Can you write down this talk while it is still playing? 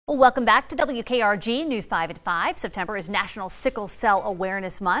Well, welcome back to WKRG News 5 at 5. September is National Sickle Cell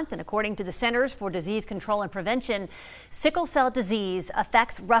Awareness Month, and according to the Centers for Disease Control and Prevention, sickle cell disease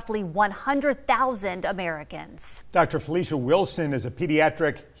affects roughly 100,000 Americans. Dr. Felicia Wilson is a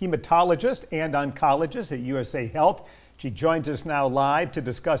pediatric hematologist and oncologist at USA Health. She joins us now live to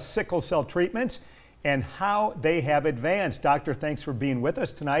discuss sickle cell treatments and how they have advanced. Doctor, thanks for being with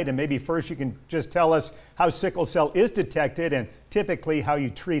us tonight. And maybe first you can just tell us how sickle cell is detected and typically how you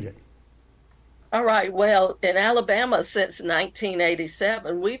treat it. All right. Well, in Alabama since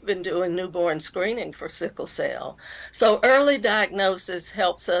 1987, we've been doing newborn screening for sickle cell. So early diagnosis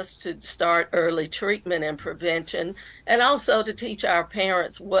helps us to start early treatment and prevention, and also to teach our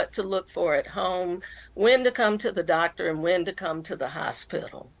parents what to look for at home, when to come to the doctor, and when to come to the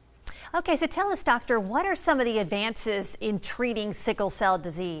hospital. Okay, so tell us, doctor, what are some of the advances in treating sickle cell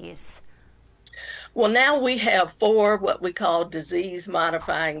disease? Well, now we have 4 what we call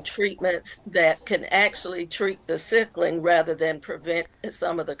disease-modifying treatments that can actually treat the sickling rather than prevent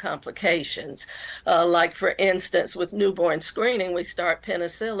some of the complications. Like, for instance, with newborn screening, we start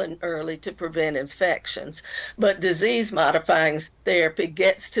penicillin early to prevent infections. But disease-modifying therapy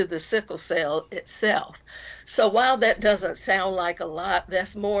gets to the sickle cell itself. So while that doesn't sound like a lot,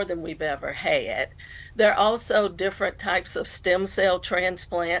 that's more than we've ever had. There are also different types of stem cell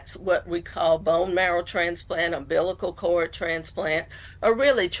transplants, what we call bone marrow transplant, umbilical cord transplant, are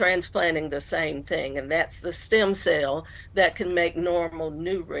really transplanting the same thing, and that's the stem cell that can make normal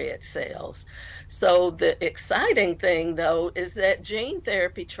new red cells. So the exciting thing, though, is that gene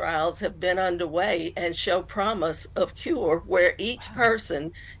therapy trials have been underway and show promise of cure where each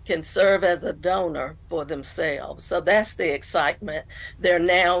person can serve as a donor for themselves. So that's the excitement. There are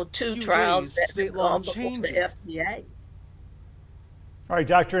now 2 trials that have gone before the FDA. All right,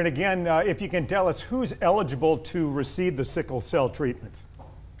 doctor, and again, if you can tell us who's eligible to receive the sickle cell treatments.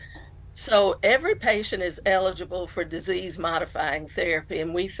 So every patient is eligible for disease-modifying therapy,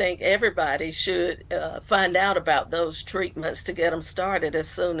 and we think everybody should find out about those treatments to get them started as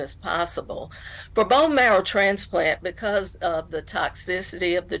soon as possible. For bone marrow transplant, because of the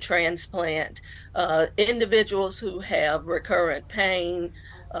toxicity of the transplant, individuals who have recurrent pain,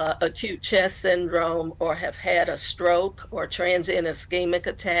 acute chest syndrome, or have had a stroke or transient ischemic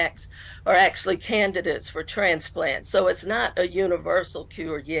attacks are actually candidates for transplant. So it's not a universal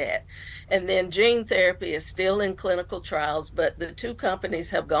cure yet. And then gene therapy is still in clinical trials, but the 2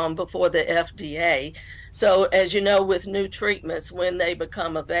 companies have gone before the FDA. So as you know, with new treatments, when they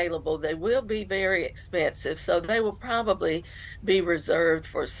become available, they will be very expensive. So they will probably be reserved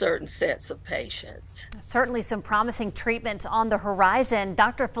for certain sets of patients. Certainly some promising treatments on the horizon.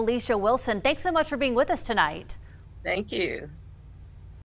 Dr. Felicia Wilson, thanks so much for being with us tonight. Thank you.